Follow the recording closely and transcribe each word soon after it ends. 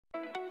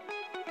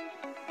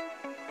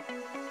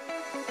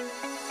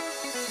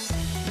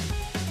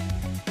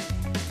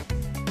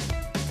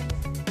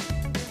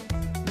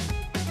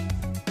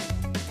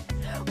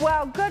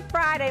Well, good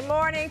Friday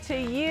morning to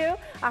you.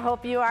 I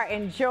hope you are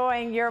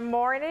enjoying your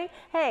morning.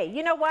 Hey,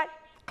 you know what?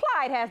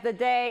 Clyde has the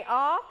day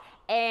off,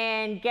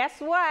 and guess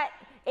what?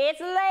 It's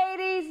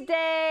Ladies'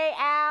 Day,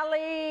 Allie.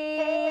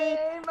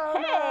 Hey,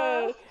 Mona.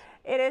 Hey,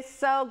 it is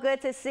so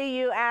good to see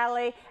you,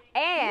 Allie.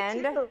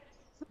 And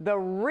the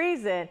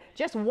reason,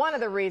 just one of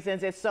the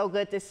reasons it's so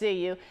good to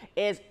see you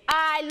is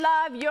I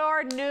love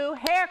your new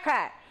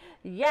haircut.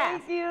 Yes.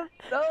 Thank you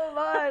so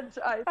much.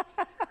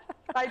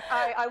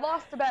 I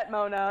lost a bet,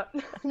 Mona.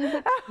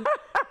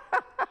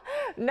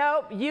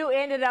 Nope, you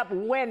ended up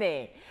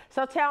winning.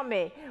 So tell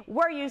me,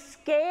 were you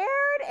scared,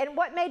 and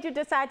what made you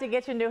decide to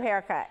get your new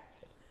haircut?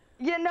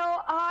 You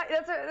know,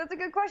 that's a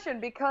good question,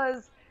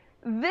 because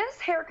this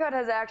haircut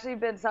has actually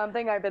been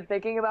something I've been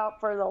thinking about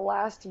for the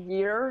last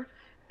year,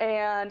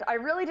 and I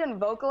really didn't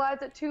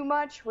vocalize it too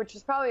much, which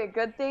is probably a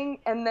good thing.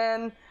 And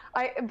then,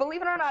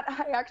 believe it or not,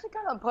 I actually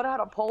kind of put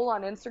out a poll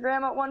on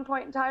Instagram at one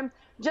point in time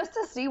just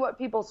to see what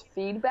people's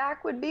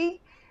feedback would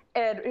be,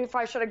 and if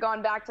I should have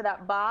gone back to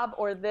that bob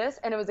or this,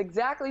 and it was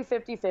exactly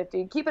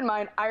 50-50. Keep in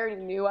mind, I already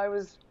knew I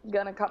was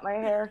gonna cut my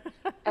hair.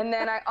 And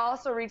then I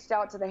also reached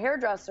out to the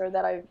hairdresser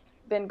that I've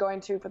been going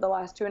to for the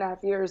last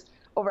 2.5 years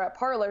over at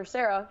Parlor,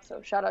 Sarah,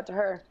 so shout out to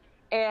her.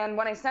 And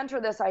when I sent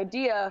her this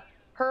idea,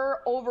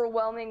 her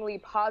overwhelmingly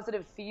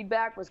positive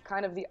feedback was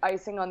kind of the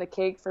icing on the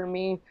cake for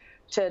me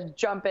to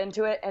jump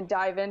into it and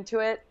dive into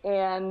it.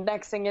 And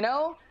next thing you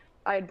know,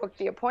 I had booked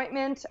the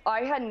appointment.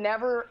 I had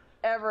never,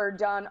 ever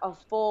done a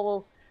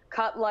full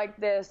cut like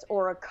this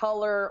or a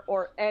color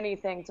or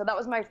anything. So that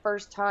was my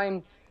first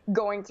time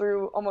going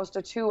through almost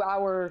a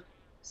 2-hour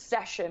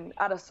session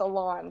at a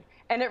salon.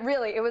 And it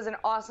was an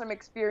awesome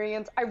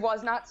experience. I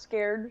was not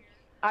scared.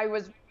 I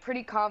was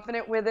pretty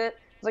confident with it.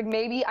 Like,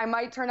 maybe I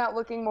might turn out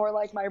looking more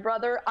like my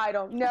brother. I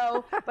don't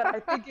know, but I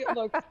think it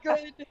looks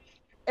good.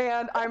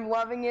 And I'm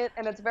loving it,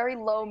 and it's very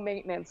low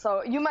maintenance.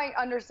 So you might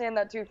understand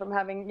that too from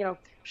having,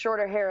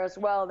 shorter hair as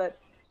well, that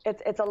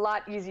it's a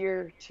lot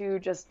easier to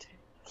just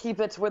keep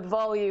it with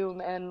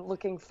volume and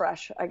looking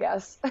fresh, I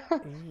guess.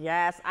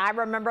 Yes, I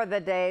remember the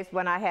days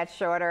when I had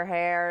shorter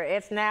hair.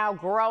 It's now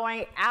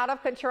growing out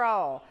of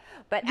control.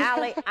 But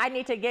Allie, I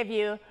need to give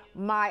you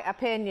my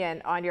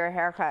opinion on your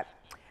haircut.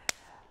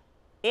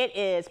 It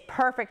is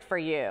perfect for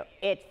you.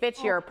 It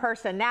fits your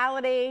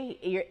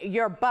personality.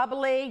 You're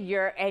bubbly.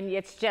 And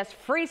it's just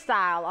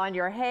freestyle on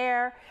your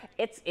hair.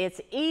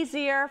 It's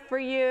easier for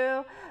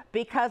you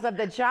because of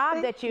the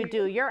job that you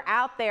do. You're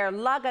out there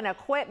lugging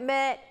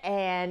equipment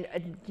and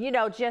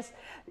just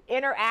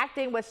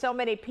interacting with so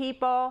many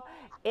people.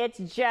 It's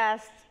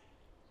just,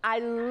 I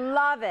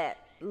love it.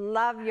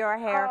 Love your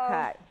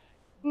haircut.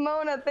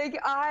 Mona, thank you.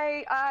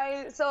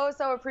 I so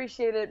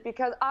appreciate it,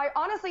 because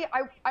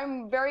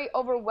I'm very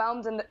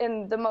overwhelmed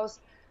in the most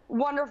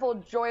wonderful,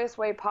 joyous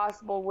way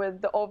possible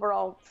with the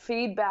overall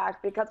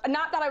feedback, because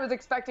not that I was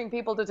expecting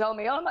people to tell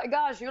me, oh my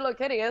gosh, you look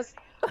hideous,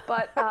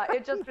 but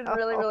it's just been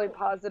really, really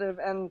positive,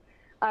 and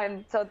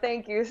so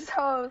thank you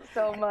so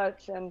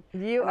much. And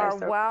you are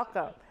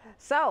welcome.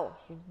 So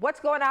what's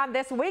going on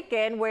this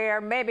weekend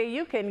where maybe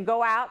you can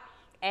go out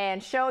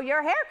and show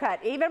your haircut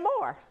even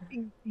more?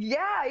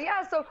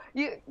 Yeah. So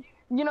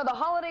the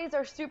holidays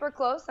are super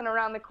close and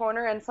around the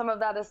corner, and some of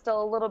that is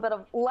still a little bit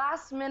of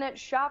last minute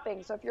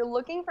shopping. So if you're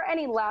looking for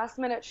any last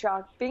minute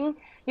shopping,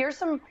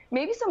 here's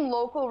maybe some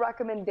local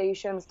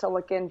recommendations to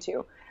look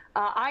into.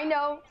 I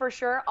know for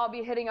sure I'll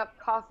be hitting up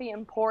Coffee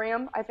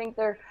Emporium. I think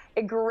they're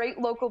a great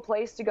local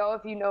place to go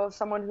if you know of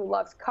someone who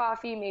loves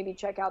coffee. Maybe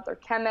check out their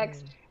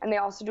Chemex, and they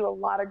also do a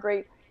lot of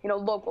great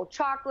local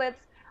chocolates.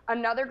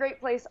 Another great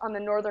place on the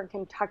northern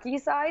Kentucky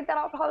side that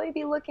I'll probably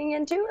be looking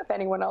into, if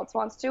anyone else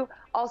wants to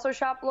also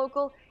shop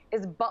local,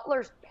 is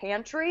Butler's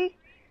Pantry.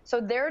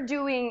 So they're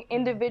doing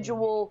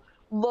individual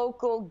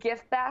local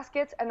gift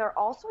baskets, and they're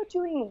also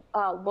doing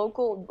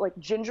local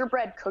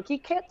gingerbread cookie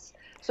kits.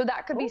 So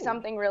that could be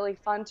something really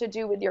fun to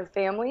do with your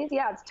families.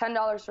 Yeah, it's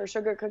 $10 for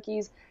sugar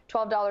cookies,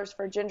 $12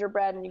 for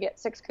gingerbread, and you get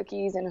 6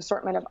 cookies and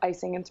assortment of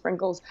icing and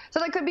sprinkles. So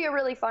that could be a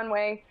really fun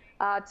way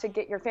to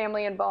get your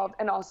family involved,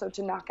 and also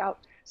to knock out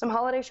some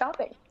holiday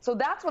shopping. So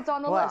that's what's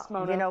on the list,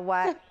 Mona. You know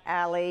what,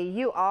 Allie?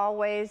 You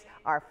always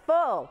are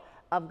full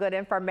of good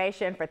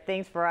information for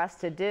things for us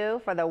to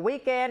do for the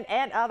weekend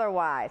and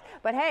otherwise.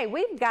 But hey,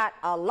 we've got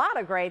a lot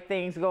of great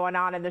things going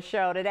on in the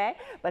show today.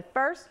 But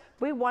first,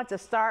 we want to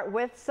start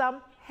with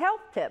some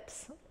health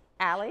tips.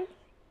 Allie?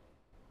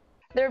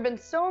 There have been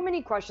so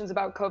many questions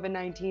about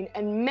COVID-19,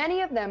 and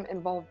many of them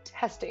involve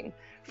testing,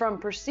 from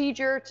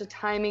procedure to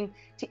timing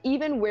to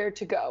even where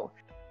to go.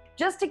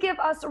 Just to give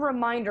us a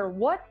reminder,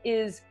 what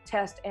is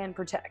Test and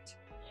Protect?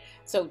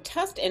 So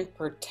Test and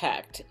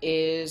Protect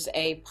is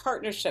a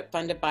partnership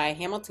funded by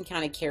Hamilton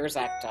County CARES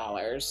Act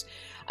dollars.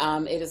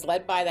 It is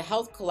led by the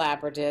Health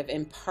Collaborative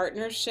in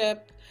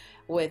partnership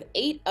with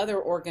 8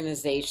 other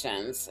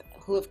organizations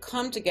who have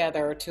come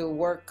together to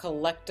work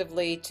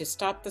collectively to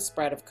stop the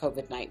spread of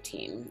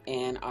COVID-19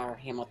 in our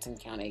Hamilton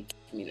County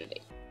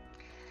community.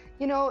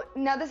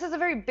 Now this is a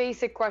very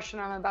basic question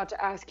I'm about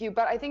to ask you,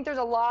 but I think there's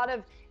a lot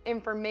of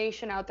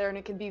information out there and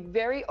it can be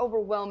very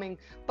overwhelming.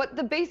 But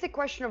the basic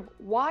question of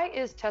why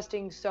is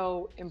testing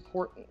so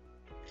important?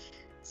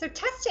 So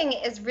testing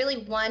is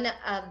really one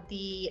of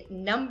the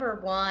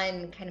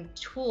 #1 kind of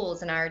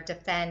tools in our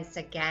defense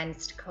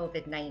against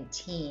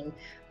COVID-19.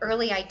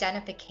 Early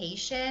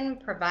identification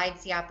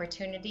provides the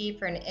opportunity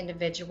for an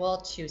individual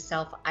to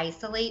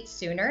self-isolate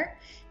sooner,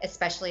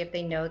 especially if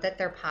they know that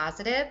they're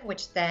positive,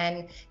 which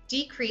then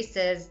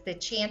decreases the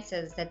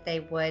chances that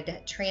they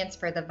would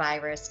transfer the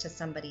virus to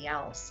somebody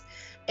else.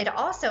 It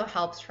also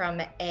helps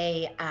from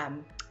a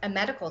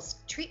medical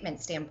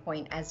treatment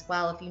standpoint as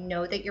well. If you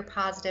know that you're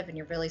positive and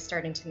you're really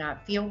starting to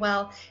not feel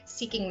well,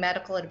 seeking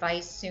medical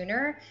advice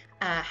sooner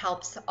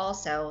helps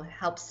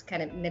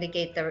kind of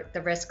mitigate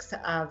the risks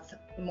of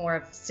more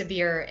of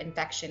severe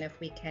infection if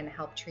we can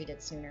help treat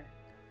it sooner.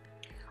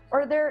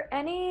 Are there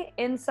any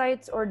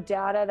insights or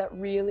data that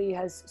really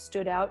has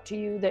stood out to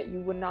you that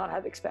you would not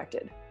have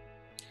expected?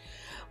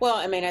 Well,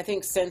 I mean, I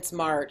think since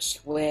March,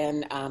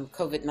 when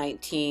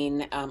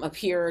COVID-19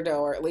 appeared,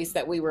 or at least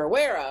that we were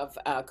aware of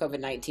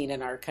COVID-19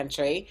 in our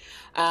country,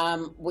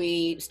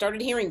 we started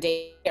hearing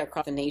data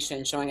across the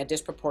nation showing a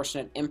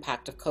disproportionate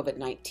impact of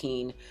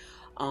COVID-19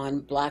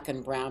 on Black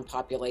and Brown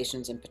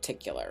populations in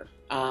particular.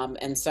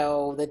 And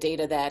so the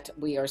data that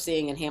we are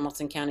seeing in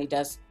Hamilton County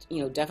does,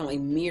 definitely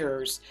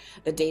mirrors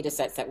the data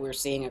sets that we're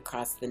seeing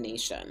across the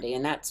nation.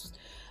 And that's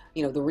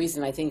the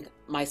reason I think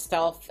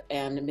myself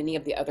and many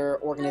of the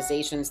other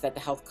organizations that the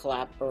Health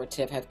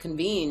Collaborative have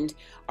convened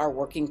are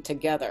working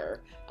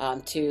together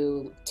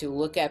to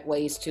look at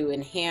ways to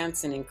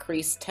enhance and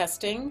increase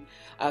testing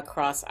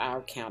across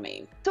our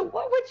county. So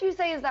what would you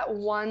say is that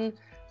one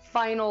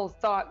final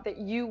thought that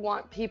you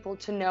want people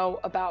to know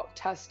about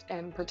Test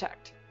and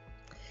Protect?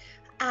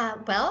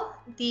 Well,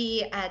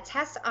 the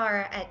tests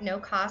are at no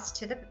cost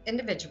to the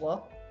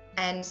individual.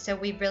 And so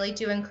we really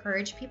do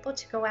encourage people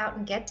to go out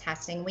and get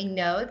testing. We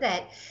know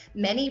that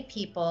many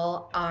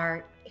people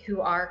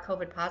who are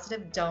COVID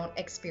positive don't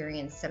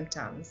experience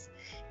symptoms.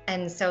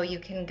 And so you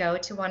can go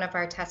to one of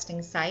our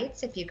testing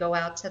sites. If you go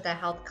out to the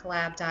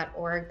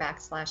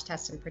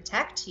healthcollab.org/test and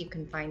protect, you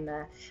can find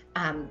the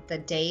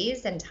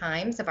days and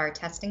times of our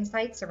testing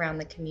sites around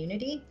the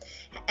community.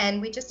 And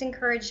we just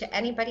encourage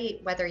anybody,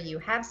 whether you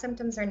have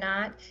symptoms or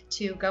not,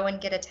 to go and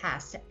get a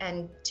test,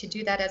 and to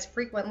do that as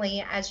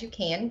frequently as you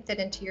can fit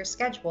into your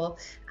schedule,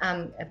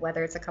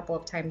 whether it's a couple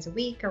of times a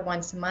week or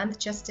once a month,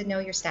 just to know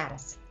your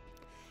status.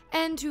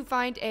 And to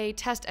find a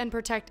Test and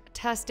Protect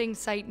testing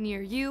site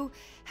near you,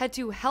 head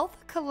to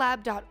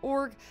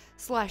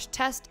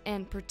healthcollab.org/test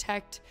and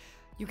protect.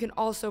 You can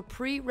also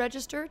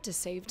pre-register to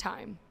save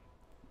time.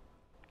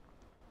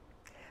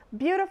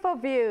 Beautiful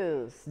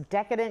views,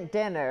 decadent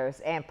dinners,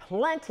 and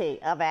plenty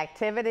of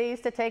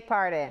activities to take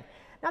part in.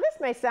 Now, this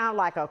may sound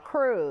like a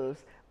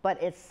cruise,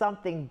 but it's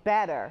something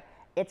better.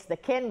 It's the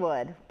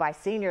Kenwood by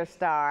Senior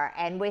Star,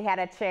 and we had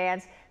a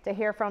chance to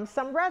hear from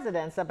some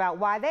residents about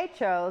why they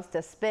chose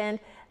to spend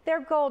their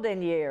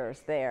golden years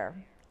there.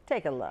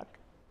 Take a look.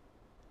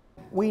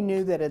 We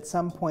knew that at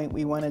some point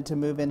we wanted to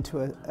move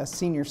into a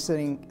senior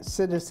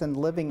citizen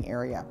living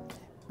area,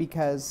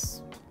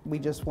 because we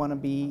just want to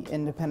be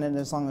independent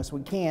as long as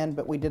we can,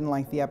 but we didn't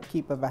like the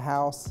upkeep of a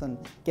house and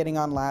getting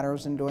on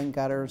ladders and doing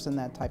gutters and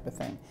that type of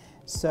thing.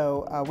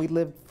 So we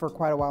lived for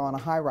quite a while on a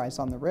high-rise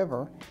on the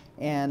river,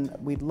 and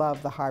we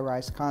loved the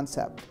high-rise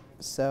concept.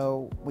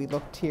 So we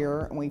looked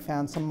here and we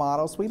found some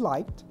models we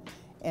liked,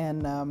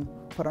 and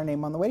put our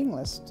name on the waiting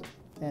list.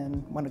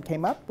 And when it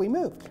came up, we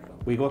moved.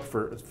 We looked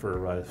for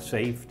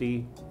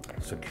safety,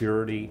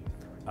 security,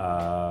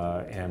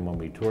 and when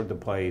we toured the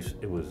place,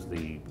 it was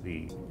the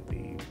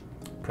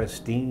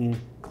pristine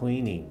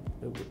cleaning,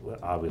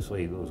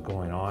 obviously, that was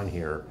going on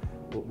here.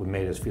 It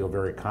made us feel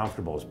very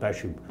comfortable,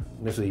 especially,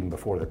 this is even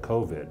before the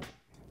COVID.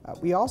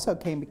 We also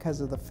came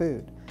because of the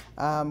food.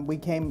 We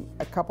came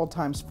a couple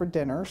times for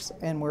dinners,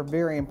 and we're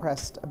very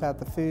impressed about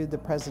the food, the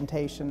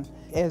presentation.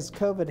 As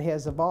COVID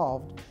has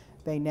evolved,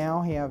 they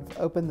now have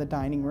opened the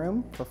dining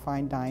room for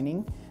fine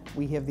dining.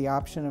 We have the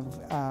option of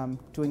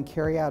doing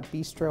carry-out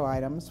bistro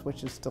items,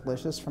 which is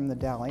delicious, from the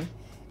deli.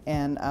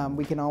 And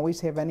we can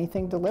always have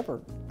anything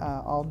delivered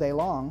all day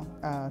long,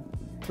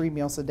 3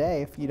 meals a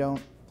day if you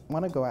don't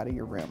want to go out of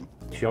your room.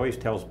 She always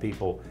tells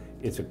people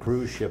it's a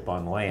cruise ship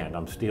on land.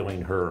 I'm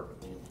stealing her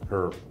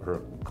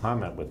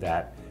comment with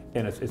that,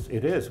 and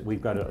it is.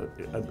 We've got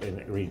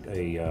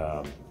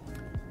a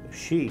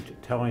sheet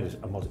telling us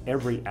almost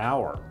every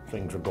hour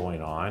things are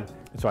going on.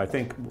 So I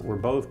think we're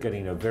both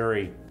getting a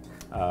very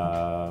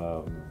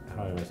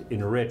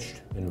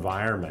enriched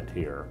environment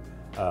here.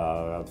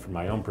 From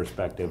my own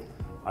perspective,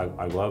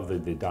 I love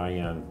the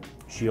Diane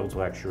Shields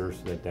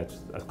lectures. That's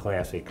a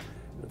classic.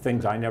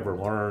 Things I never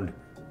learned,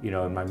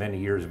 in my many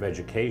years of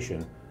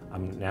education,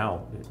 I'm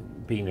now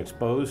being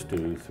exposed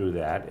to through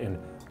that. And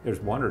there's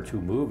 1 or 2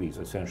 movies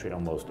essentially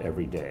almost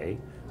every day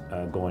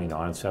going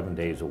on 7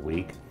 days a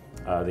week.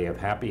 They have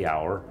happy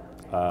hour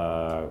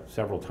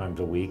several times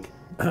a week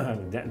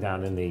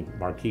down in the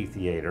Marquee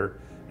Theater.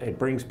 It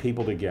brings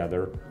people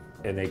together.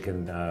 and they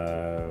can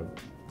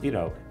you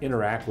know,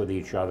 interact with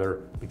each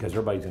other because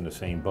everybody's in the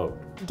same boat.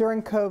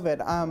 During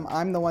COVID,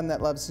 I'm the one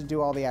that loves to do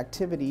all the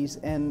activities,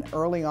 and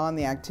early on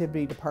the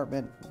activity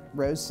department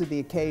rose to the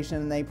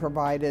occasion and they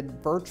provided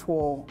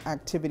virtual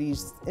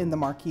activities in the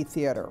Marquee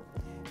Theater.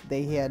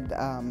 They had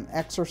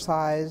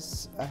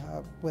exercise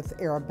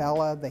with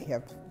Arabella, they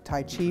have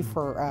Tai Chi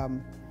for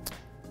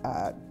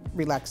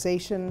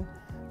relaxation,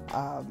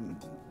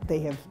 they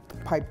have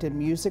piped in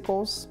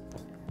musicals,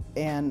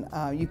 and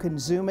you can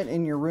Zoom it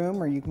in your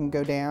room or you can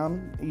go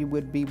down. You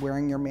would be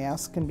wearing your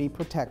mask and be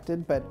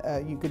protected, but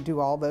you could do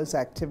all those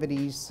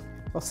activities.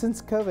 Well,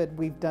 since COVID,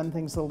 we've done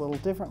things a little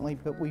differently,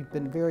 but we've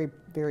been very,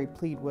 very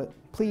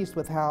pleased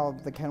with how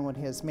the Kenwood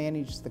has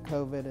managed the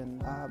COVID,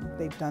 and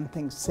they've done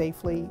things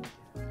safely.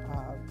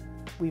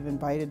 We've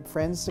invited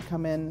friends to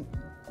come in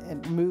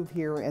and move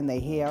here, and they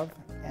have,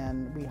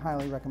 and we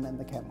highly recommend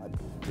the Kenwood.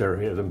 There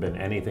hasn't been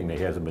anything that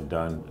hasn't been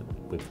done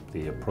with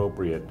the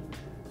appropriate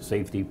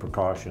safety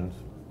precautions,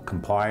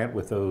 compliant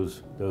with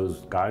those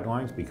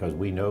guidelines, because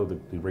we know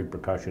the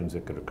repercussions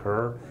that could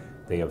occur.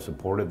 They have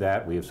supported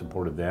that, we have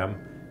supported them,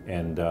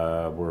 and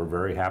we're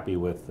very happy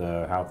with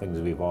how things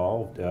have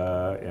evolved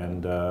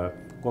and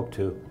look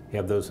to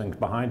have those things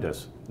behind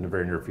us in the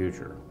very near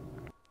future.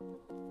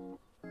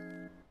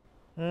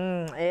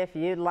 If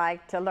you'd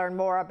like to learn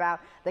more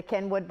about the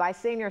Kenwood by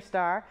Senior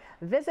Star,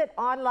 visit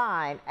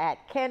online at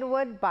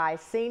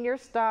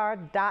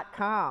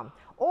kenwoodbyseniourstar.com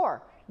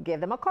or give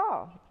them a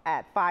call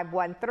at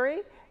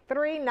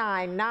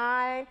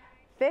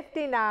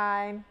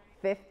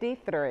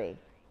 513-399-5953.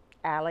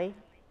 Allie?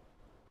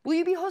 Will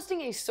you be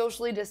hosting a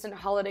socially distant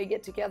holiday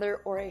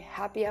get-together or a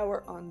happy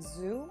hour on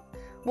Zoom?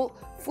 Well,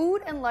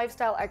 food and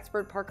lifestyle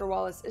expert Parker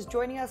Wallace is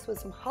joining us with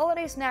some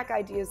holiday snack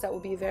ideas that will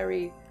be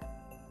very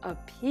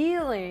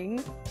appealing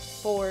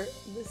for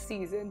the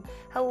season.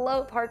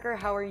 Hello, Parker,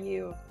 how are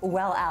you?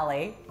 Well,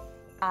 Allie,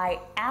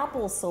 I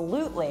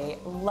absolutely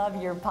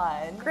love your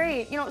pun.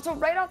 Great. So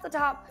right off the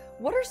top,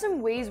 what are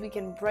some ways we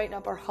can brighten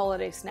up our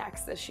holiday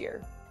snacks this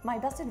year? My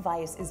best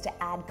advice is to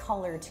add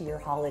color to your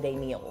holiday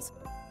meals.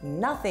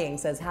 Nothing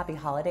says happy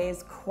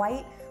holidays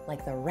quite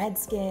like the red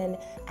skin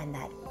and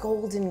that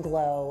golden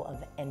glow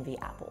of Envy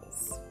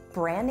apples.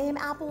 Brand name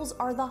apples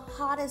are the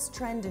hottest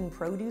trend in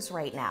produce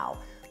right now.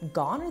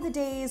 Gone are the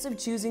days of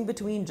choosing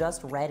between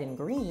just red and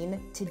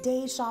green.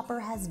 Today's shopper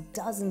has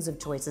dozens of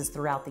choices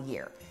throughout the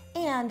year.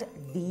 And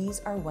these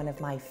are one of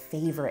my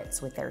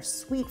favorites with their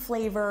sweet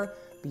flavor,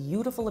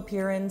 beautiful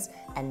appearance,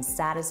 and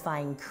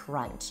satisfying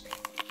crunch.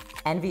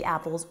 Envy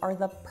apples are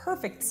the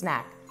perfect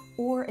snack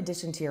or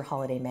addition to your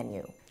holiday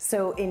menu.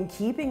 So in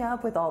keeping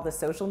up with all the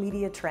social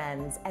media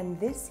trends, and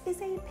this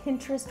is a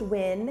Pinterest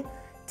win,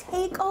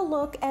 take a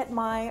look at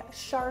my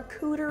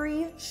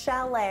charcuterie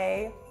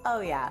chalet.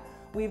 Oh yeah,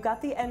 we've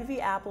got the Envy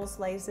apple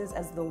slices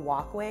as the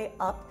walkway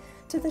up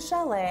to the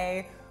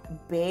chalet,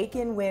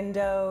 bacon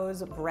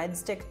windows,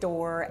 breadstick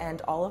door,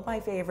 and all of my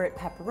favorite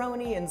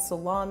pepperoni and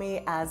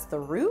salami as the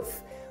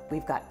roof.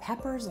 We've got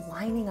peppers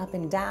lining up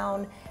and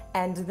down,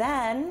 and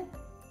then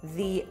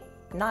the,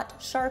 not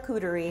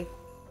charcuterie,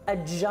 a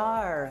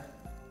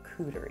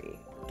jar-cuterie.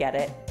 Get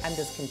it? I'm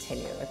just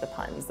continuing with the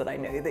puns that I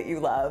know that you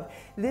love.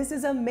 This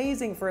is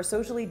amazing for a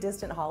socially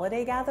distant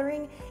holiday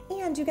gathering,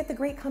 and you get the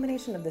great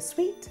combination of the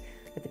sweet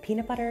with the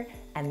peanut butter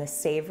and the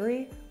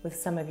savory with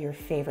some of your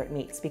favorite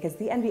meats, because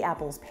the Envy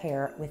apples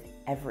pair with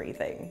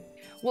everything.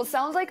 Well, it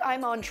sounds like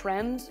I'm on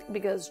trend,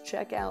 because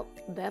check out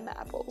them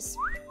apples.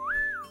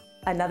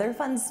 Another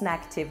fun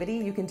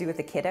snacktivity you can do with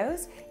the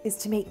kiddos is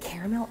to make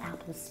caramel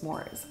apple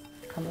s'mores.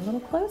 Come a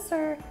little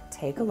closer,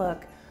 take a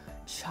look.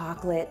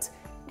 Chocolate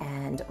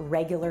and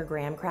regular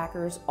graham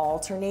crackers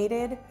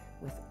alternated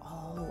with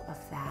all of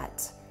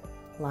that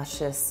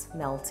luscious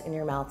melt in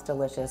your mouth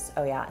delicious.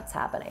 Oh yeah, it's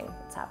happening.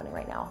 It's happening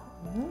right now.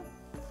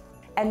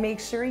 And make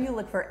sure you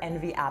look for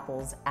Envy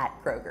apples at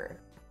Kroger.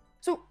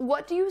 So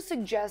what do you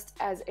suggest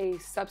as a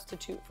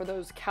substitute for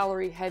those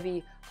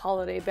calorie-heavy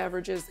holiday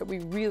beverages that we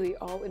really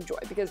all enjoy?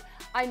 Because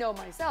I know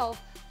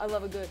myself, I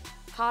love a good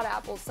hot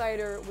apple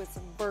cider with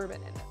some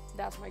bourbon in it.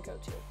 That's my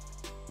go-to.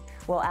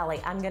 Well,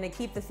 Allie, I'm gonna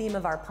keep the theme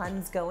of our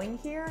puns going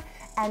here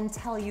and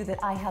tell you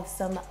that I have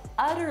some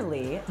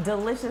utterly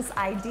delicious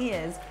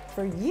ideas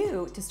for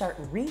you to start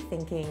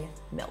rethinking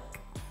milk.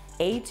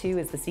 A2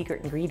 is the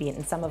secret ingredient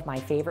in some of my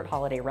favorite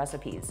holiday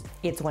recipes.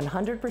 It's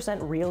 100%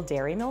 real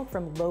dairy milk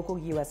from local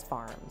US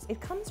farms. It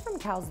comes from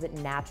cows that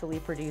naturally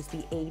produce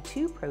the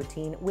A2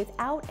 protein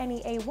without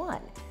any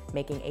A1,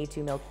 making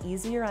A2 milk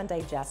easier on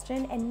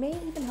digestion and may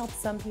even help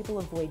some people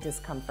avoid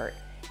discomfort.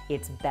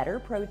 It's better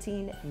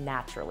protein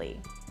naturally.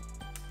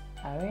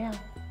 Oh yeah,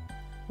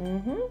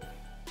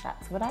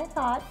 that's what I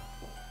thought.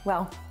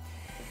 Well,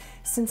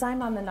 since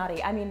I'm on the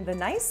the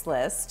nice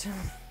list,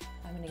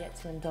 I'm gonna get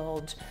to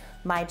indulge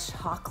my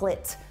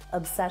chocolate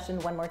obsession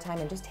one more time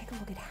and just take a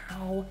look at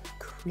how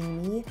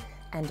creamy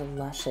and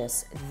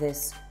luscious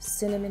this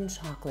cinnamon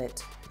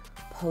chocolate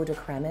pot de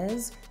creme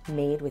is,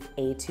 made with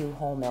A2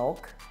 whole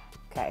milk.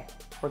 Okay,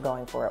 we're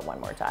going for it one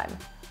more time.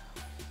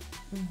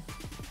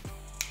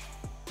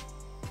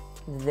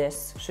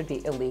 This should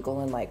be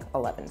illegal in like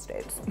 11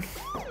 states.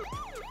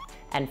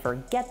 And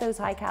forget those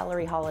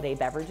high-calorie holiday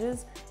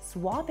beverages.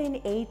 Swap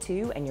in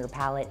A2 and your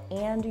palate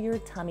and your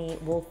tummy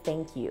will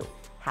thank you.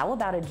 How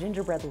about a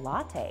gingerbread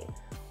latte?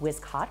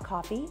 Whisk hot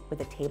coffee with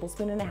 1.5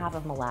 tablespoons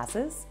of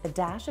molasses, a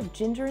dash of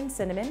ginger and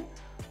cinnamon,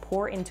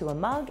 pour into a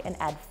mug and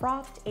add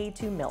frothed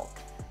A2 milk.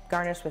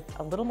 Garnish with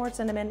a little more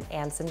cinnamon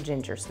and some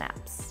ginger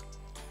snaps.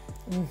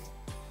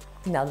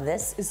 Now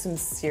this is some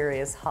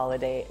serious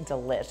holiday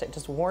delish. It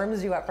just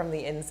warms you up from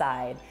the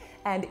inside.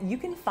 And you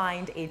can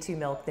find A2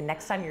 milk the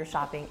next time you're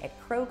shopping at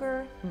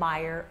Kroger,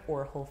 Meijer,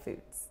 or Whole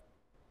Foods.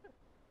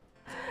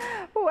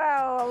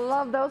 Well, I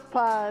love those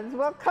puns.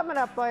 Well, coming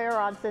up here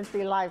on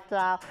Cincy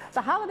Lifestyle,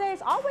 the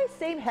holidays always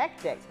seem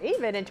hectic,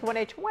 even in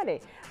 2020.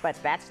 But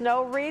that's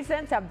no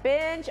reason to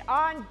binge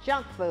on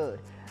junk food.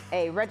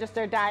 A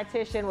registered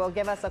dietitian will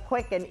give us a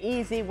quick and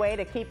easy way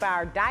to keep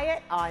our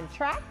diet on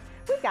track.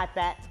 We got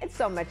that and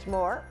so much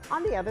more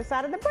on the other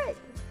side of the break.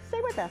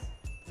 Stay with us.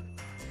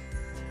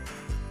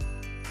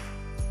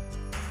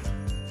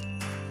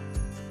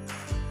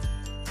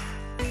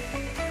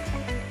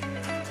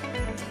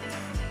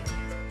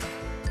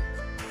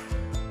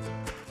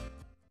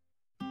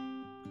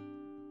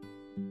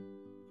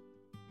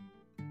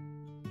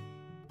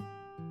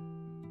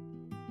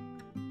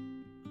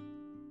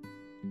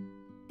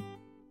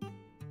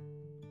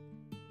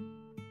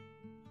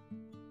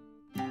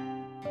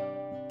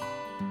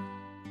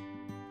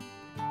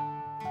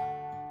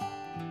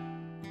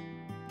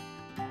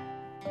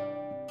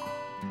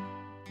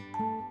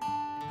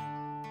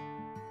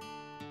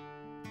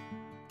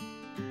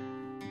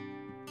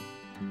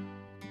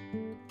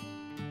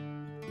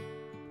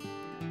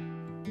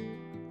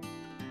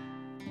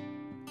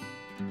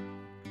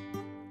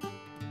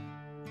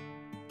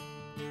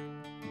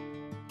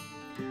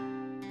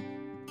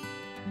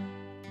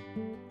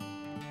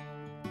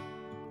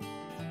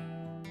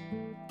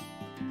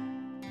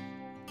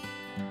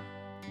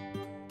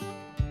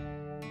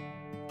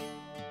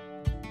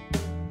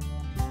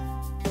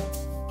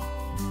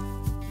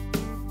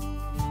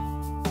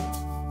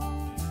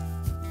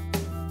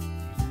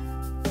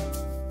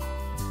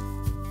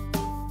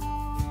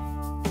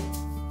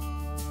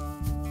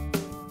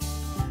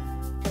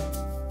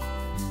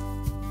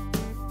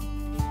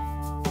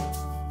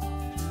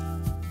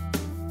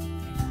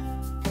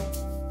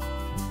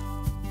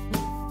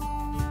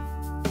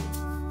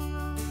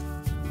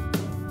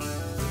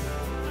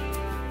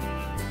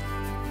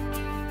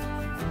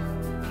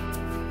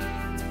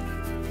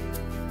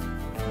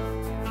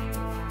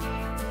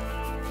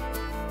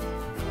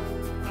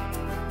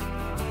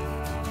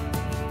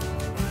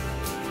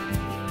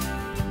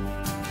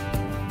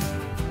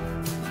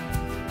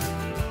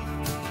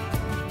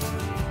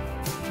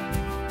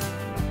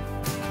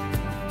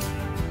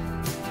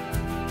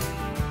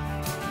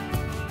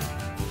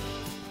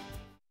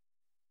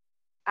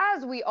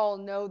 As we all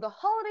know, the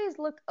holidays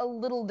look a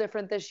little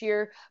different this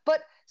year,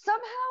 but somehow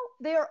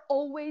they are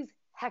always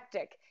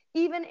hectic,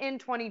 even in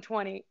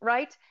 2020,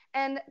 right?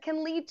 And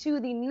can lead to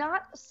the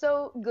not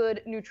so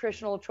good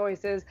nutritional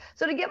choices.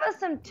 So to give us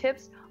some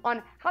tips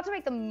on how to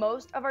make the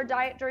most of our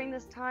diet during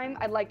this time,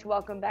 I'd like to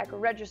welcome back a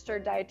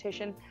registered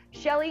dietitian,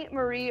 Shelly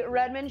Marie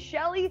Redmond.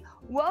 Shelly,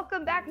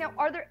 welcome back. Now,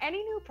 are there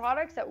any new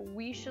products that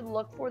we should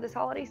look for this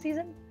holiday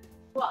season?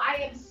 Well, I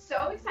am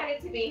so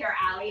excited to be here,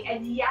 Allie.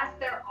 And yes,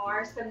 there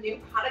are some new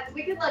products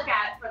we could look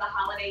at for the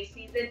holiday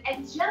season.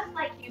 And just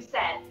like you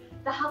said,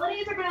 the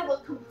holidays are going to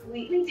look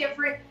completely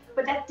different,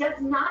 but that does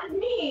not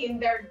mean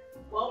there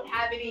won't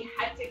have any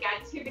hectic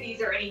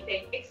activities or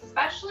anything,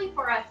 especially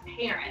for us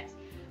parents.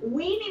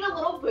 We need a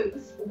little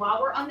boost while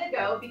we're on the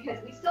go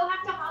because we still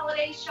have to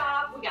holiday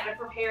shop. We got to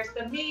prepare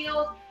some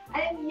meals.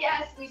 And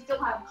yes, we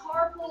still have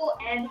carpool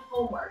and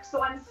homework.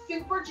 So I'm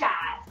super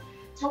jazzed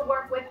to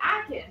work with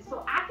Atkins.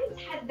 So Atkins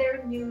has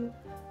their new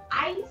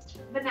iced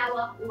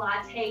vanilla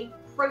latte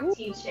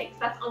protein shakes.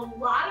 That's a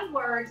lot of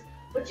words,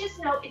 but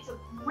just know it's a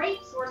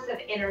great source of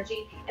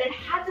energy and it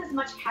has as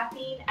much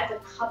caffeine as a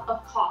cup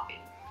of coffee.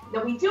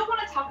 Now we do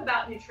want to talk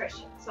about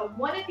nutrition. So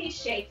one of these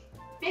shakes,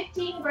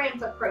 15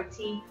 grams of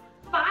protein,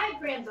 5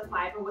 grams of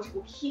fiber, which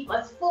will keep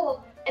us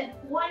full, and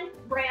 1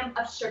 gram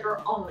of sugar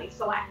only.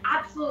 So I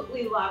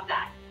absolutely love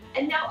that.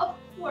 And now, of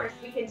course,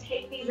 we can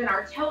take these in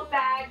our tote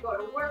bag, go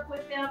to work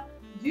with them,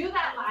 do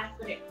that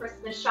last minute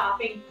Christmas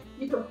shopping.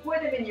 You can pour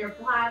them in your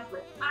glass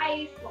with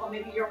ice while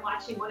maybe you're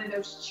watching one of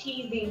those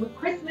cheesy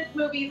Christmas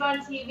movies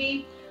on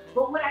TV.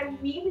 But what I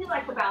really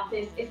like about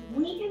this is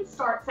we can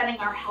start setting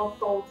our health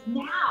goals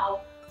now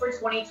for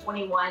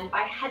 2021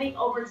 by heading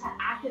over to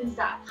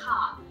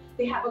Atkins.com.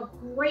 They have a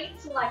great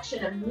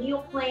selection of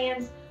meal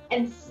plans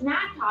and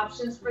snack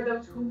options for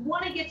those who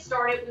want to get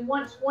started. We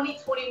want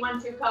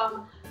 2021 to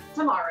come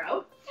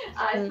tomorrow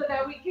so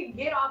that we can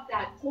get off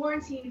that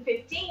quarantine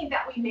 15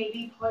 that we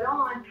maybe put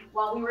on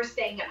while we were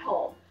staying at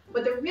home.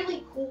 But the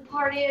really cool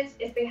part is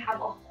they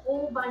have a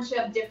whole bunch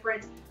of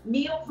different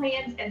meal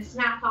plans and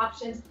snack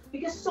options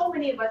because so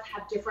many of us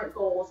have different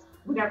goals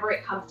whenever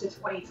it comes to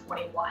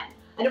 2021.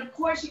 And of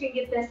course, you can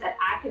get this at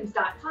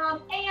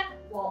Atkins.com and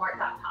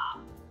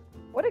Walmart.com.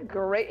 What a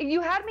great.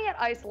 You had me at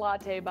iced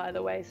latte, by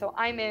the way, so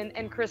I'm in,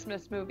 and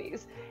Christmas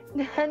movies.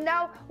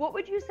 Now, what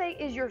would you say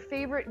is your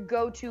favorite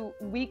go-to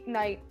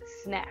weeknight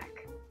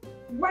snack?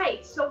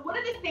 Right. So one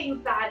of the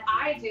things that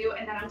I do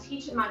and that I'm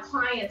teaching my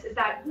clients is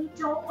that we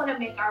don't want to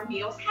make our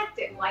meals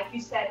hectic, like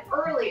you said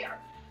earlier.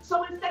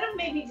 So instead of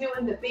maybe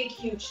doing the big,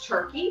 huge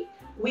turkey,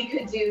 we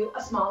could do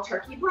a small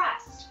turkey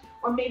breast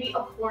or maybe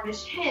a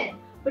Cornish hen.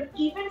 But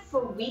even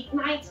for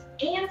weeknights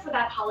and for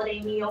that holiday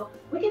meal,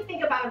 we can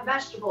think about a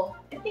vegetable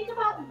and think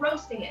about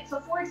roasting it. So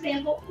for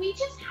example, we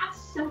just have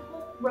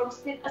simple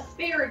roasted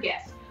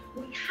asparagus.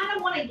 We kind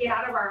of want to get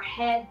out of our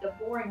head the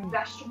boring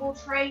vegetable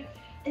tray.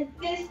 And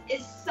this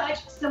is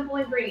such simple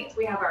ingredients.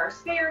 We have our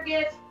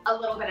asparagus, a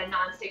little bit of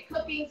nonstick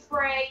cooking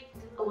spray,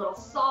 a little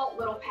salt,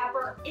 little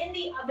pepper, in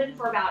the oven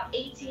for about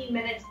 18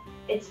 minutes.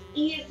 It's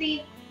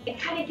easy. It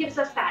kind of gives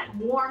us that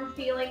warm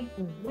feeling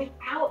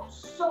without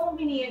so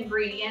many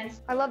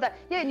ingredients. I love that.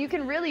 Yeah, and you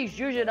can really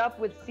zhuzh it up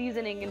with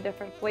seasoning and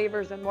different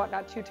flavors and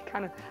whatnot too to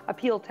kind of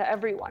appeal to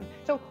everyone.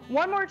 So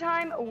one more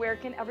time, where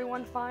can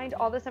everyone find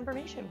all this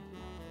information?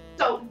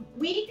 So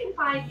we can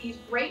find these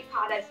great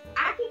products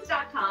at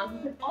Atkins.com.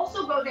 You can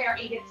also go there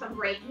and get some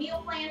great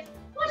meal plans.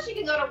 Plus you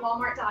can go to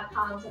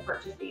Walmart.com to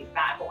purchase these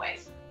bad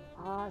boys.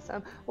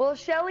 Awesome. Well,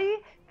 Shelly,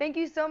 thank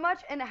you so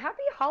much and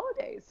happy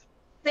holidays.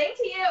 Same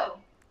to you.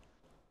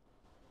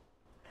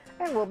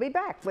 And we'll be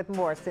back with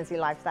more Cincy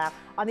Lifestyle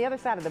on the other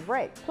side of the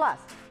break. Plus,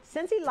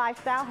 Cincy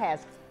Lifestyle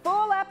has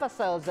full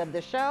episodes of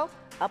the show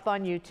up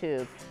on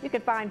YouTube. You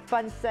can find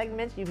fun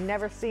segments you've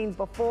never seen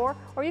before,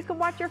 or you can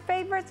watch your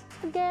favorites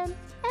again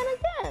and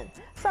again.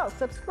 So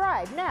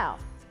subscribe now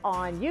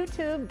on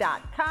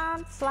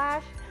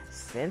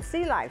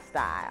youtube.com/Cincy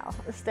Lifestyle.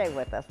 Stay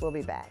with us. We'll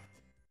be back.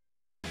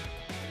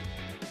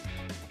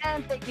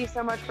 And thank you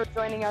so much for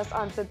joining us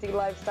on Cincy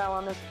Lifestyle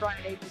on this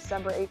Friday,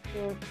 December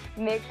 18th.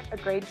 Make a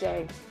great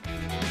day.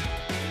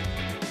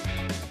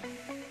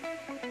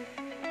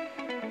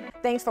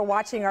 Thanks for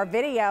watching our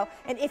video.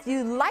 And if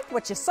you liked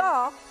what you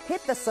saw,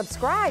 hit the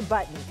subscribe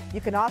button.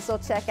 You can also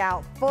check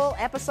out full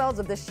episodes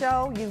of the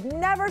show you've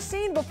never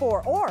seen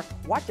before, or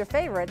watch your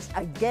favorites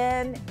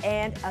again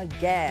and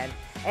again.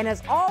 And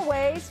as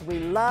always, we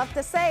love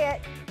to say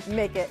it,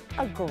 make it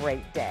a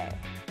great day.